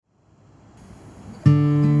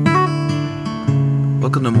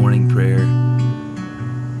Welcome to morning prayer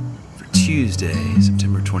for Tuesday,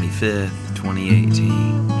 September 25th,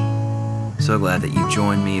 2018. So glad that you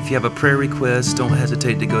joined me. If you have a prayer request, don't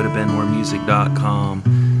hesitate to go to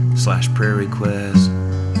benmoremusic.com/prayer request.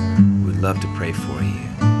 We'd love to pray for you.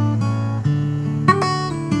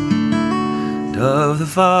 And of the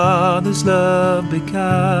Father's love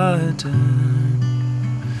begotten,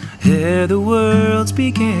 ere the worlds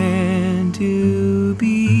began to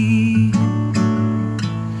be,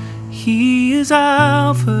 He is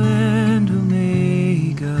Alpha and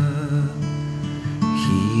Omega,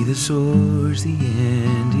 He the source, the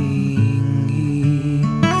ending, He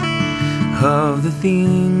of the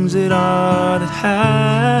things that are, that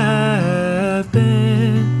have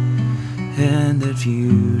been, and that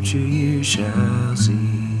future you shall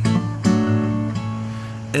see,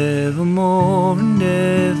 evermore and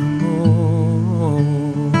evermore.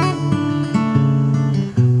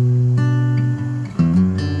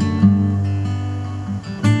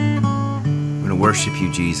 Worship you,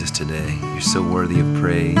 Jesus, today. You're so worthy of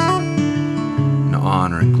praise and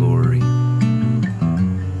honor and glory.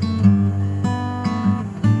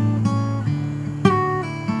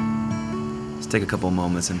 Let's take a couple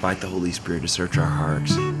moments, invite the Holy Spirit to search our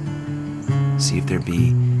hearts, see if there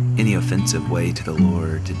be any offensive way to the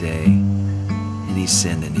Lord today, any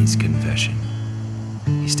sin that needs confession.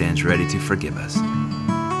 He stands ready to forgive us.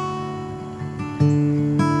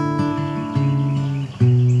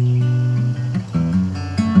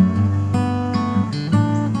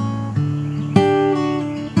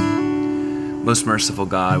 Most merciful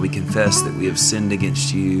God, we confess that we have sinned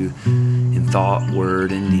against you in thought,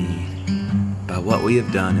 word, and deed, by what we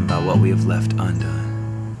have done and by what we have left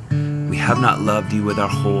undone. We have not loved you with our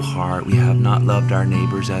whole heart. We have not loved our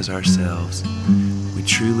neighbors as ourselves. We're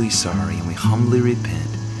truly sorry, and we humbly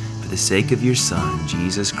repent. For the sake of your Son,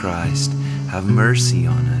 Jesus Christ, have mercy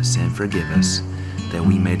on us and forgive us, that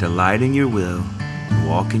we may delight in your will and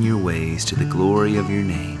walk in your ways to the glory of your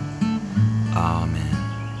name. Amen.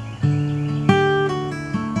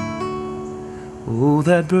 Oh,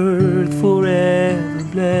 that birth forever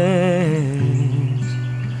blessed,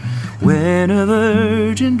 when a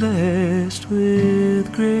virgin blessed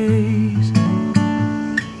with grace,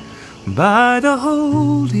 by the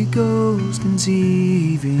Holy Ghost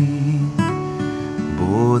conceiving,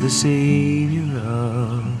 bore the Savior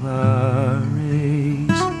of our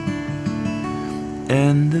race,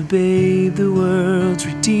 and the babe, the world's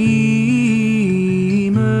Redeemer,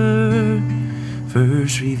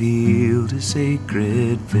 first revealed a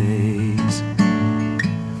sacred face,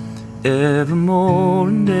 evermore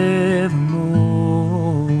and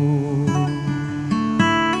evermore.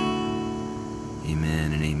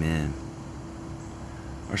 Amen and amen.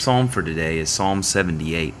 Our psalm for today is Psalm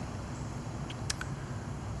 78.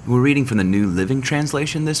 We're reading from the New Living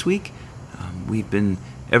Translation this week. We've been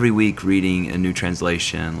every week reading a new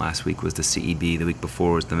translation. Last week was the CEB, the week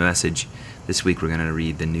before was the Message. This week we're going to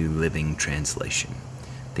read the New Living Translation.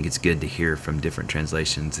 I think it's good to hear from different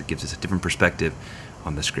translations. It gives us a different perspective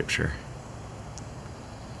on the scripture.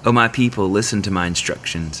 O my people, listen to my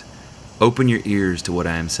instructions. Open your ears to what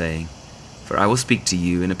I am saying, for I will speak to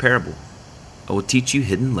you in a parable. I will teach you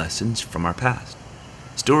hidden lessons from our past,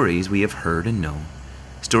 stories we have heard and known,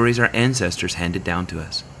 stories our ancestors handed down to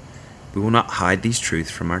us. We will not hide these truths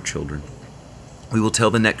from our children. We will tell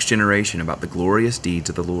the next generation about the glorious deeds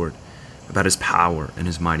of the Lord, about his power and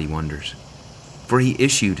his mighty wonders. For he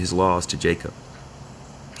issued his laws to Jacob.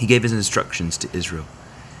 He gave his instructions to Israel.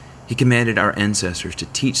 He commanded our ancestors to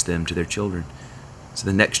teach them to their children, so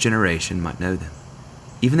the next generation might know them,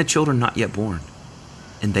 even the children not yet born,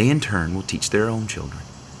 and they in turn will teach their own children.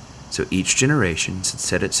 So each generation should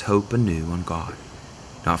set its hope anew on God,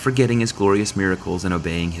 not forgetting his glorious miracles and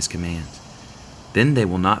obeying his commands. Then they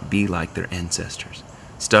will not be like their ancestors,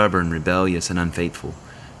 stubborn, rebellious, and unfaithful,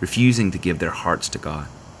 refusing to give their hearts to God.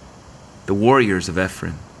 The warriors of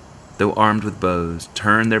Ephraim, though armed with bows,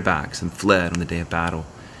 turned their backs and fled on the day of battle.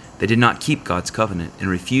 They did not keep God's covenant and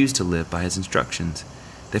refused to live by his instructions.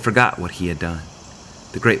 They forgot what he had done,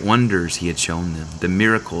 the great wonders he had shown them, the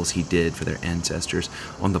miracles he did for their ancestors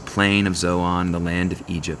on the plain of Zoan in the land of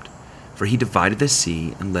Egypt. For he divided the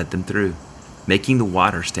sea and led them through, making the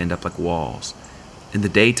water stand up like walls. In the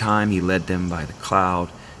daytime he led them by the cloud,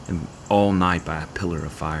 and all night by a pillar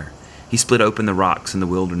of fire. He split open the rocks in the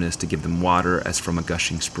wilderness to give them water as from a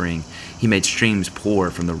gushing spring. He made streams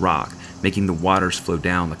pour from the rock, making the waters flow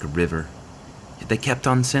down like a river. Yet they kept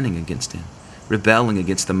on sinning against him, rebelling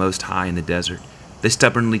against the Most High in the desert. They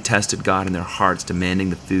stubbornly tested God in their hearts, demanding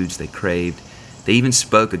the foods they craved. They even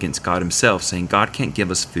spoke against God himself, saying, God can't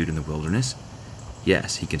give us food in the wilderness.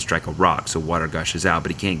 Yes, he can strike a rock so water gushes out,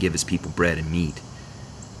 but he can't give his people bread and meat.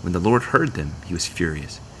 When the Lord heard them, he was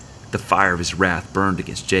furious. The fire of his wrath burned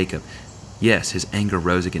against Jacob. Yes, his anger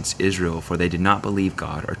rose against Israel, for they did not believe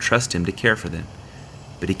God or trust him to care for them.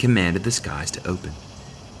 But he commanded the skies to open.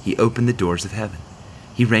 He opened the doors of heaven.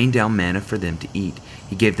 He rained down manna for them to eat.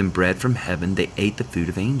 He gave them bread from heaven. They ate the food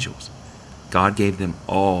of angels. God gave them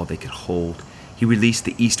all they could hold. He released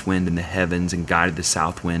the east wind in the heavens and guided the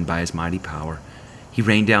south wind by his mighty power. He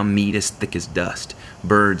rained down meat as thick as dust,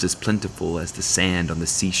 birds as plentiful as the sand on the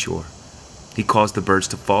seashore. He caused the birds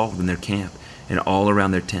to fall in their camp and all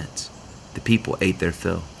around their tents. The people ate their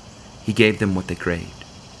fill. He gave them what they craved.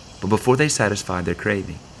 But before they satisfied their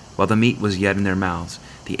craving, while the meat was yet in their mouths,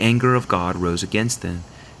 the anger of God rose against them,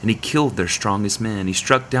 and he killed their strongest men. He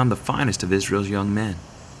struck down the finest of Israel's young men.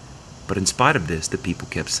 But in spite of this, the people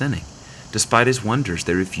kept sinning. Despite his wonders,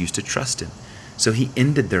 they refused to trust him. So he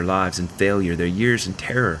ended their lives in failure, their years in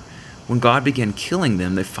terror. When God began killing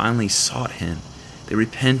them, they finally sought him. They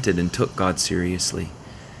repented and took God seriously.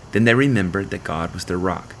 Then they remembered that God was their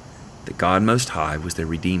rock, that God Most High was their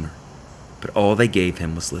Redeemer. But all they gave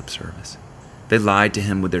him was lip service. They lied to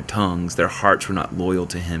him with their tongues. Their hearts were not loyal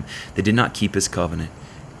to him. They did not keep his covenant.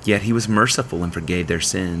 Yet he was merciful and forgave their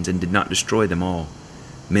sins and did not destroy them all.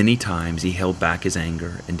 Many times he held back his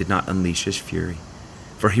anger and did not unleash his fury,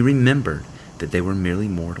 for he remembered that they were merely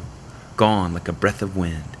mortal, gone like a breath of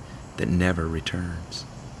wind that never returns.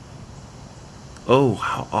 Oh,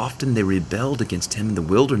 how often they rebelled against him in the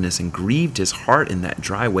wilderness and grieved his heart in that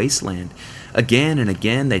dry wasteland. Again and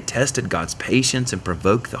again they tested God's patience and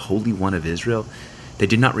provoked the Holy One of Israel. They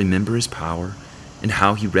did not remember his power and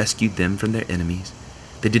how he rescued them from their enemies.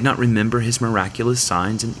 They did not remember his miraculous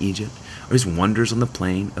signs in Egypt or his wonders on the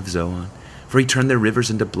plain of Zoan. For he turned their rivers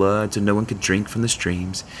into blood so no one could drink from the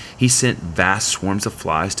streams. He sent vast swarms of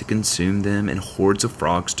flies to consume them and hordes of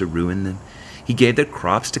frogs to ruin them. He gave their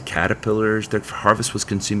crops to caterpillars. Their harvest was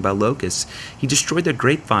consumed by locusts. He destroyed their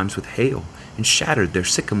grapevines with hail and shattered their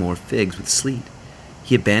sycamore figs with sleet.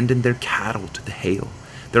 He abandoned their cattle to the hail,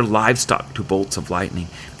 their livestock to bolts of lightning.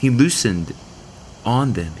 He loosened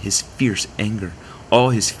on them his fierce anger,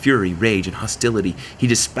 all his fury, rage, and hostility. He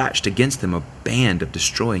dispatched against them a band of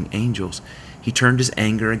destroying angels. He turned his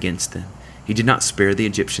anger against them. He did not spare the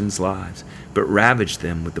Egyptians' lives, but ravaged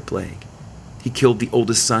them with the plague. He killed the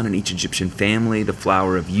oldest son in each Egyptian family, the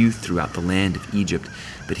flower of youth throughout the land of Egypt.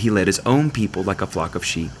 But he led his own people like a flock of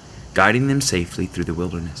sheep, guiding them safely through the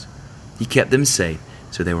wilderness. He kept them safe,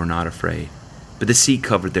 so they were not afraid. But the sea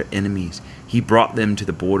covered their enemies. He brought them to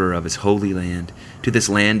the border of his holy land, to this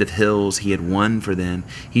land of hills he had won for them.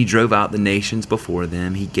 He drove out the nations before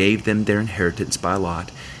them. He gave them their inheritance by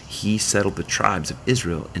lot. He settled the tribes of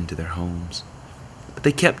Israel into their homes. But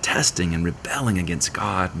they kept testing and rebelling against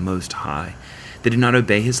God Most High. They did not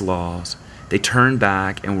obey his laws. They turned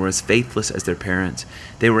back and were as faithless as their parents.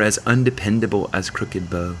 They were as undependable as crooked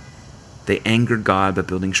bow. They angered God by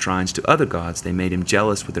building shrines to other gods. They made him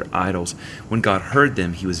jealous with their idols. When God heard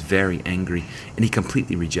them, he was very angry, and he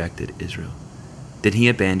completely rejected Israel. Then he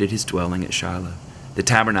abandoned his dwelling at Shiloh, the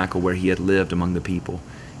tabernacle where he had lived among the people.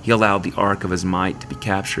 He allowed the ark of his might to be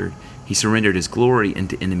captured. He surrendered his glory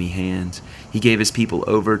into enemy hands. He gave his people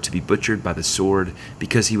over to be butchered by the sword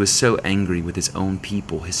because he was so angry with his own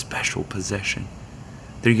people, his special possession.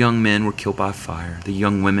 Their young men were killed by fire. The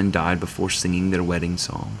young women died before singing their wedding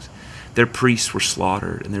songs. Their priests were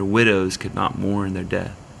slaughtered, and their widows could not mourn their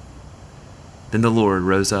death. Then the Lord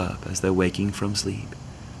rose up as though waking from sleep,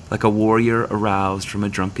 like a warrior aroused from a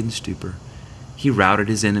drunken stupor. He routed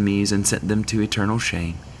his enemies and sent them to eternal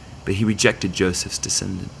shame, but he rejected Joseph's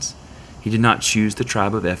descendants. He did not choose the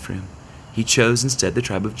tribe of Ephraim. He chose instead the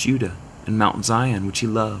tribe of Judah and Mount Zion, which he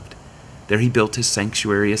loved. There he built his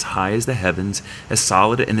sanctuary as high as the heavens, as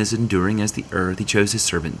solid and as enduring as the earth. He chose his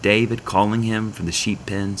servant David, calling him from the sheep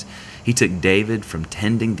pens. He took David from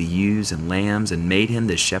tending the ewes and lambs and made him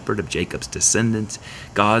the shepherd of Jacob's descendants,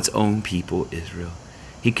 God's own people, Israel.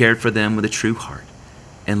 He cared for them with a true heart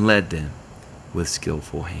and led them with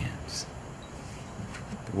skillful hands.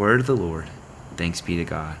 The word of the Lord. Thanks be to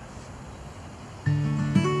God.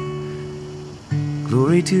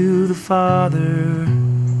 Glory to the Father,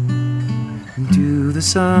 and to the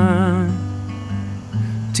Son,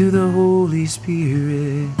 to the Holy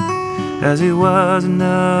Spirit, as it was in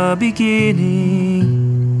the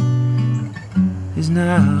beginning, is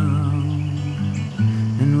now,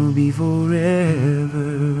 and will be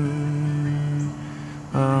forever.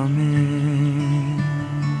 Amen.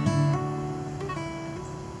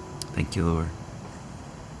 Thank you, Lord.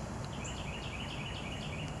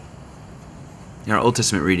 Our Old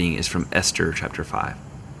Testament reading is from Esther chapter 5.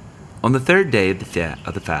 On the third day of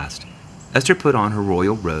the fast, Esther put on her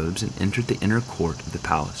royal robes and entered the inner court of the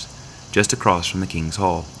palace, just across from the king's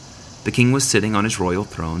hall. The king was sitting on his royal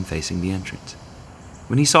throne facing the entrance.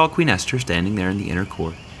 When he saw Queen Esther standing there in the inner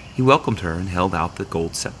court, he welcomed her and held out the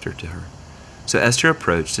gold scepter to her. So Esther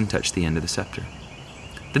approached and touched the end of the scepter.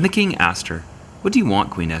 Then the king asked her, "What do you want,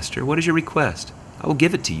 Queen Esther? What is your request? I will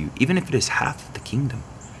give it to you, even if it is half the kingdom."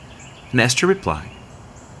 And Esther replied,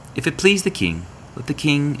 "If it please the king, let the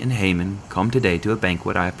king and Haman come today to a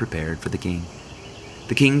banquet I have prepared for the king."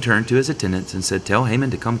 The king turned to his attendants and said, "Tell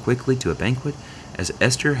Haman to come quickly to a banquet as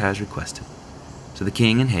Esther has requested." So the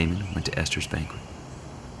king and Haman went to Esther's banquet.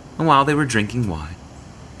 And while they were drinking wine,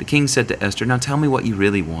 the king said to Esther, "Now tell me what you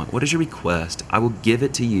really want. What is your request? I will give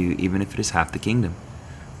it to you, even if it is half the kingdom."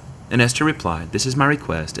 And Esther replied, "This is my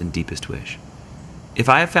request and deepest wish. If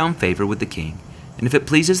I have found favor with the king, and if it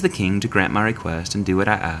pleases the king to grant my request and do what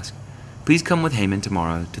I ask, please come with Haman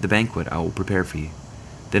tomorrow to the banquet I will prepare for you.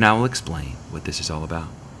 Then I will explain what this is all about."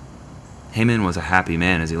 Haman was a happy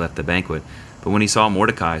man as he left the banquet, but when he saw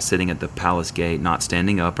Mordecai sitting at the palace gate, not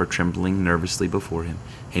standing up or trembling nervously before him,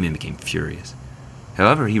 Haman became furious.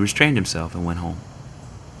 However, he restrained himself and went home.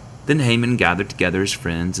 Then Haman gathered together his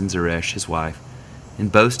friends and Zeresh his wife,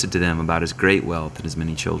 and boasted to them about his great wealth and his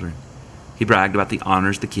many children. He bragged about the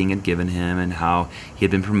honors the king had given him and how he had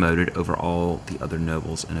been promoted over all the other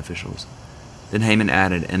nobles and officials. Then Haman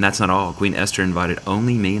added, "And that's not all. Queen Esther invited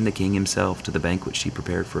only me and the king himself to the banquet she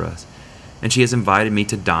prepared for us, and she has invited me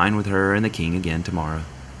to dine with her and the king again tomorrow."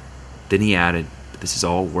 Then he added, "But this is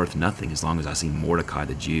all worth nothing as long as I see Mordecai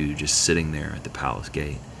the Jew just sitting there at the palace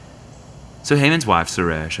gate." So Haman's wife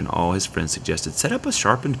Zeresh and all his friends suggested, "Set up a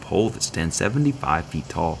sharpened pole that stands 75 feet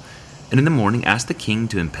tall, and in the morning ask the king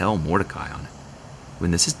to impale Mordecai on it.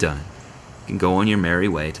 When this is done, you can go on your merry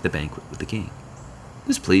way to the banquet with the king."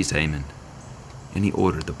 This pleased Haman, and he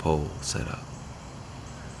ordered the pole set up.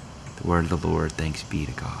 The word of the Lord. Thanks be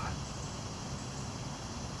to God.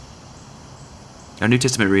 Our New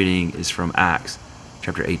Testament reading is from Acts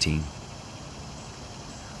chapter 18.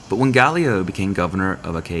 But when Gallio became governor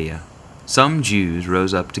of Achaia, some Jews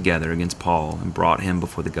rose up together against Paul and brought him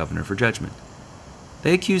before the governor for judgment.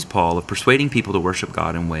 They accused Paul of persuading people to worship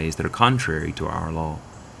God in ways that are contrary to our law.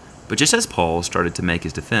 But just as Paul started to make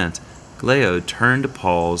his defense, Gallio turned to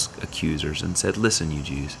Paul's accusers and said, "Listen, you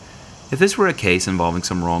Jews, if this were a case involving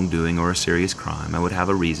some wrongdoing or a serious crime, I would have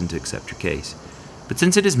a reason to accept your case. But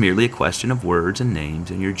since it is merely a question of words and names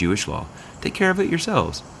in your Jewish law, take care of it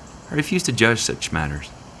yourselves. I refuse to judge such matters."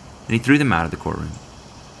 And he threw them out of the courtroom.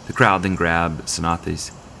 The crowd then grabbed Xanathes,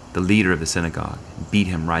 the leader of the synagogue, and beat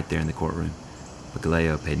him right there in the courtroom. But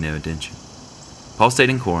Gallio paid no attention. Paul stayed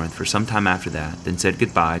in Corinth for some time after that, then said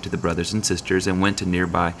goodbye to the brothers and sisters and went to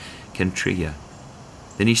nearby Cenchrea.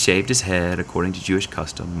 Then he shaved his head according to Jewish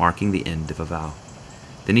custom, marking the end of a vow.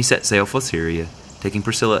 Then he set sail for Syria, taking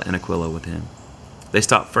Priscilla and Aquila with him. They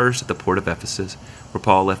stopped first at the port of Ephesus, where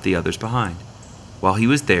Paul left the others behind. While he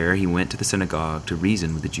was there, he went to the synagogue to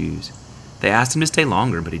reason with the Jews. They asked him to stay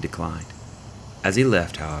longer, but he declined. As he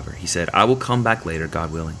left, however, he said, "I will come back later,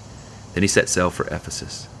 God willing." Then he set sail for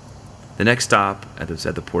Ephesus. The next stop was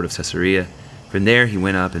at the port of Caesarea. From there, he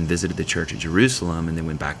went up and visited the church at Jerusalem and then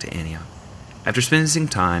went back to Antioch. After spending some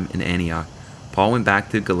time in Antioch, Paul went back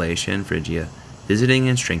through Galatia and Phrygia, visiting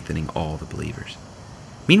and strengthening all the believers.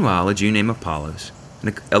 Meanwhile, a Jew named Apollos,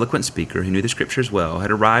 an eloquent speaker who knew the scriptures well,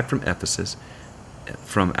 had arrived from Ephesus,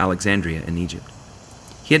 from Alexandria in Egypt.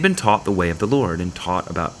 He had been taught the way of the Lord and taught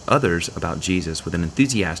about others about Jesus with an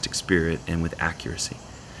enthusiastic spirit and with accuracy.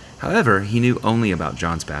 However, he knew only about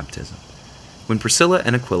John's baptism. When Priscilla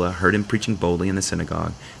and Aquila heard him preaching boldly in the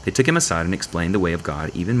synagogue, they took him aside and explained the way of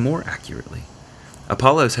God even more accurately.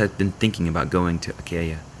 Apollos had been thinking about going to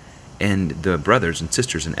Achaia, and the brothers and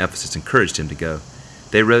sisters in Ephesus encouraged him to go.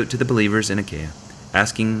 They wrote to the believers in Achaia,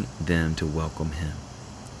 asking them to welcome him.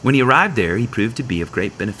 When he arrived there, he proved to be of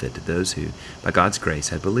great benefit to those who, by God's grace,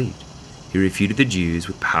 had believed. He refuted the Jews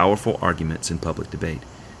with powerful arguments in public debate.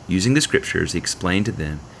 Using the scriptures, he explained to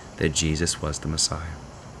them that Jesus was the Messiah.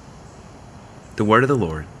 The word of the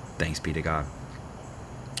Lord. Thanks be to God.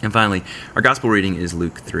 And finally, our gospel reading is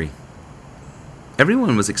Luke 3.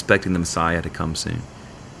 Everyone was expecting the Messiah to come soon,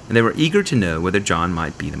 and they were eager to know whether John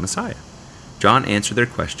might be the Messiah. John answered their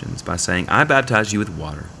questions by saying, "I baptize you with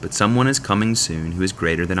water, but someone is coming soon who is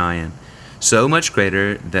greater than I am, so much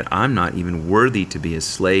greater that I'm not even worthy to be his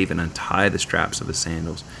slave and untie the straps of his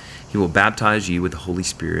sandals. He will baptize you with the Holy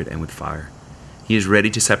Spirit and with fire. He is ready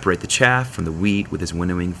to separate the chaff from the wheat with his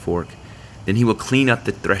winnowing fork. Then he will clean up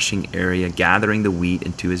the threshing area, gathering the wheat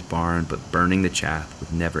into his barn, but burning the chaff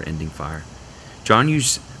with never-ending fire." John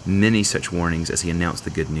used many such warnings as he announced the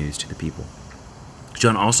good news to the people.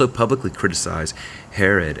 John also publicly criticized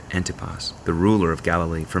Herod Antipas, the ruler of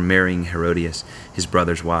Galilee, for marrying Herodias, his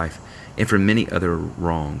brother's wife, and for many other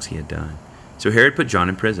wrongs he had done. So Herod put John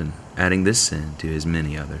in prison, adding this sin to his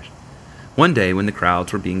many others. One day, when the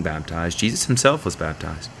crowds were being baptized, Jesus himself was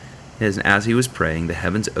baptized. As he was praying, the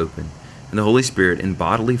heavens opened, and the Holy Spirit in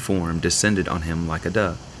bodily form descended on him like a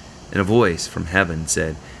dove. And a voice from heaven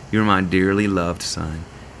said, "You are my dearly loved Son,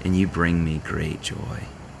 and you bring me great joy."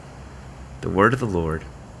 The word of the Lord.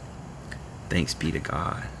 Thanks be to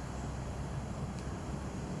God.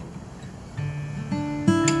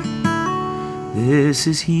 This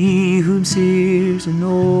is he whom seers in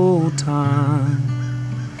old time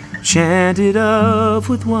chanted of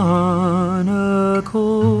with one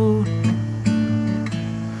accord,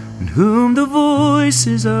 and whom the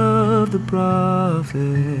voices of the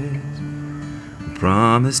prophets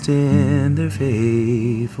promised in their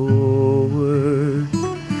faithful word.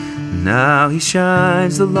 Now he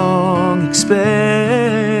shines the long expected.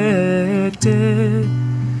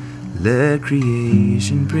 Let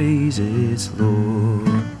creation praise its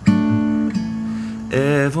Lord,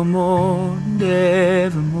 evermore and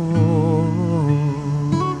evermore.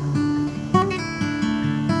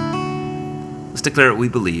 Let's declare what we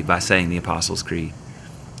believe by saying the Apostles' Creed.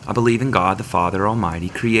 I believe in God the Father Almighty,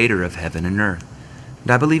 creator of heaven and earth. And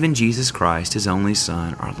I believe in Jesus Christ, his only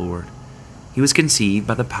Son, our Lord. He was conceived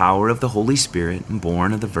by the power of the Holy Spirit and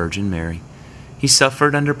born of the Virgin Mary. He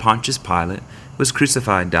suffered under Pontius Pilate, was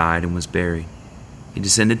crucified, died, and was buried. He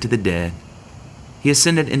descended to the dead. He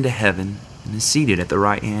ascended into heaven and is seated at the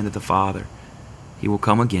right hand of the Father. He will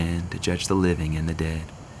come again to judge the living and the dead.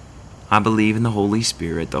 I believe in the Holy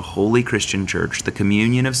Spirit, the holy Christian church, the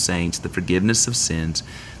communion of saints, the forgiveness of sins,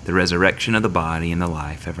 the resurrection of the body, and the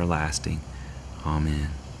life everlasting. Amen.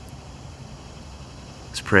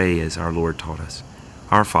 Let's pray as our Lord taught us.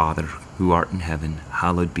 Our Father, who art in heaven,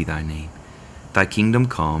 hallowed be thy name. Thy kingdom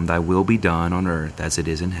come, thy will be done on earth as it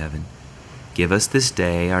is in heaven. Give us this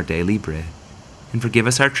day our daily bread, and forgive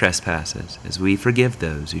us our trespasses, as we forgive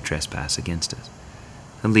those who trespass against us.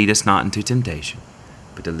 And lead us not into temptation,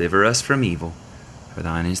 but deliver us from evil. For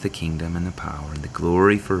thine is the kingdom and the power and the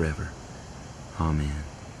glory forever. Amen.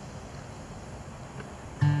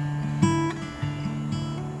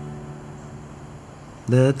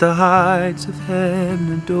 Let the heights of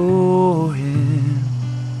heaven adore him.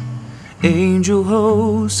 Angel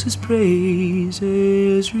hosts his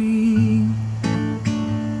praises ring.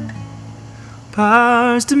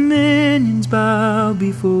 Powers, dominions bow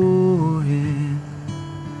before him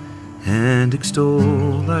and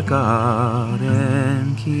extol our God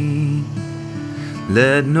and King.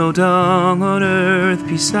 Let no tongue on earth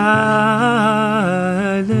be silent.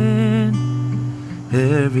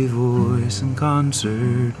 Every voice in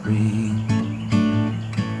concert ring,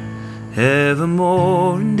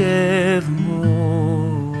 evermore and evermore.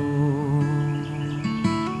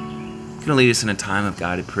 I'm going to lead us in a time of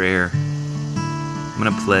guided prayer. I'm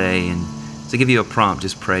going to play, and to give you a prompt,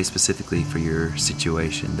 just pray specifically for your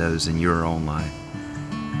situation, those in your own life.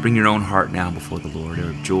 Bring your own heart now before the Lord. There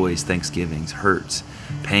are joys, thanksgivings, hurts,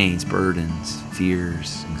 pains, burdens,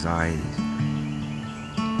 fears, anxieties.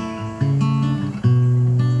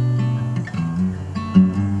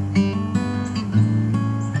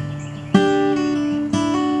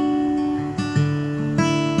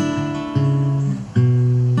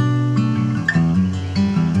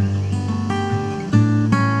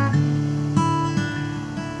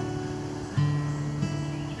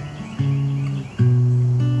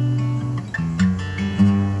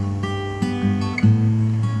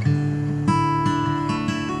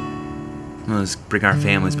 Let's bring our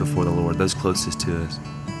families before the Lord, those closest to us.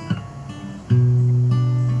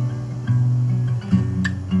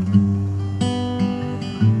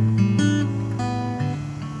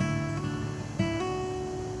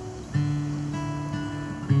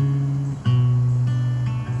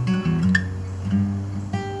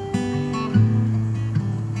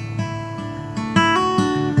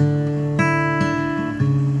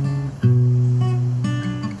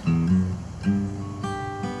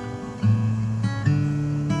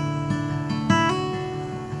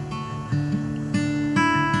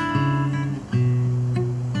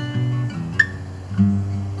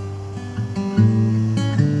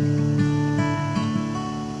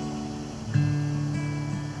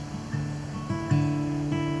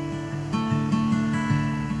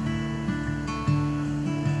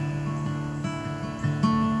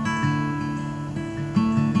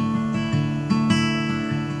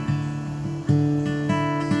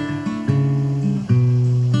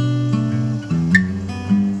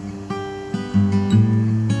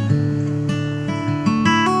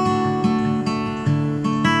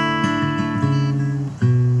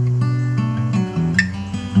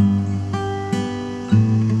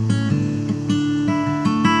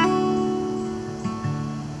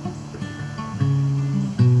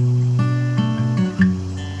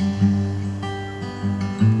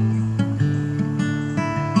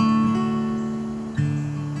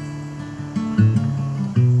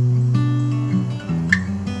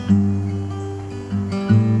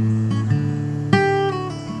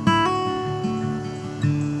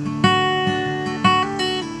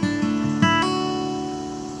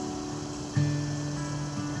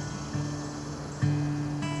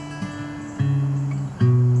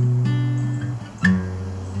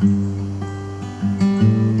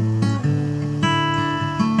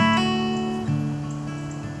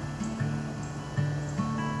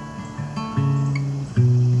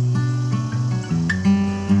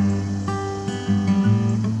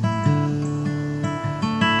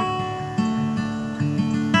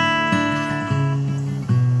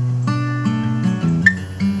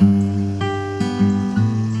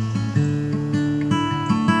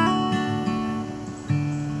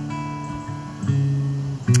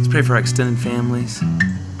 pray for our extended families.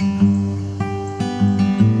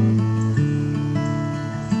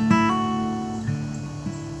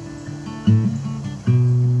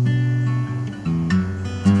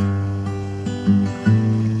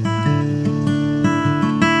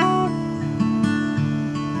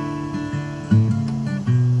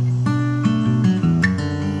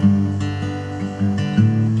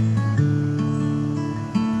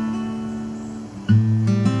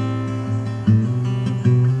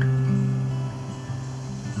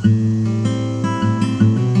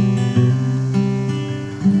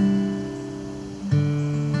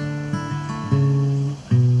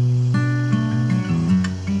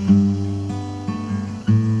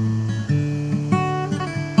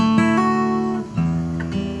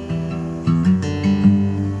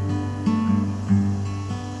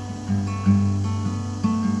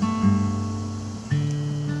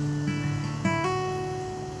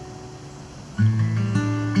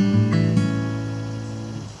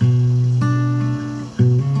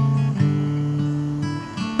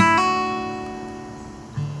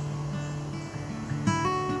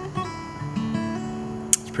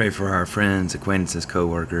 Pray for our friends, acquaintances,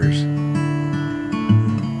 co-workers.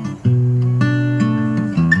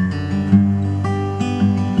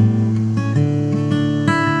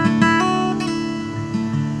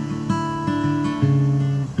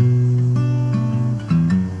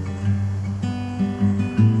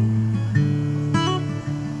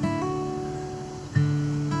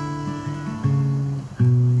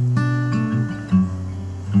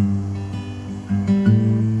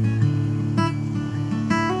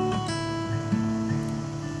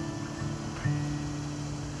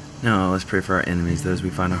 Now let's pray for our enemies, those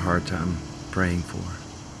we find a hard time praying for.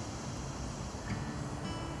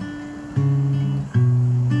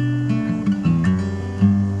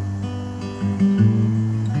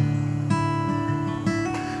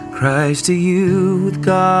 Christ, to you with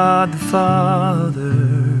God the Father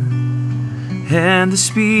and the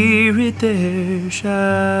Spirit there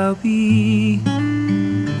shall be.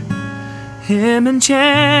 Him and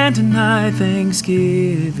chant tonight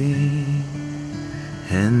thanksgiving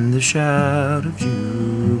and the shout of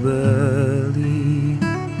jubilee.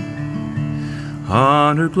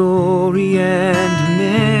 Honor, glory, and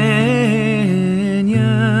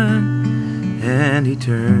dominion and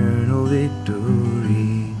eternal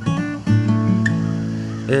victory,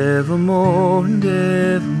 evermore and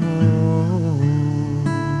evermore.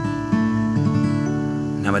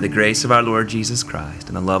 Now may the grace of our Lord Jesus Christ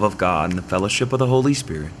and the love of God and the fellowship of the Holy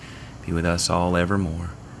Spirit be with us all evermore.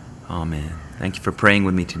 Amen. Thank you for praying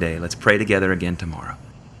with me today. Let's pray together again tomorrow.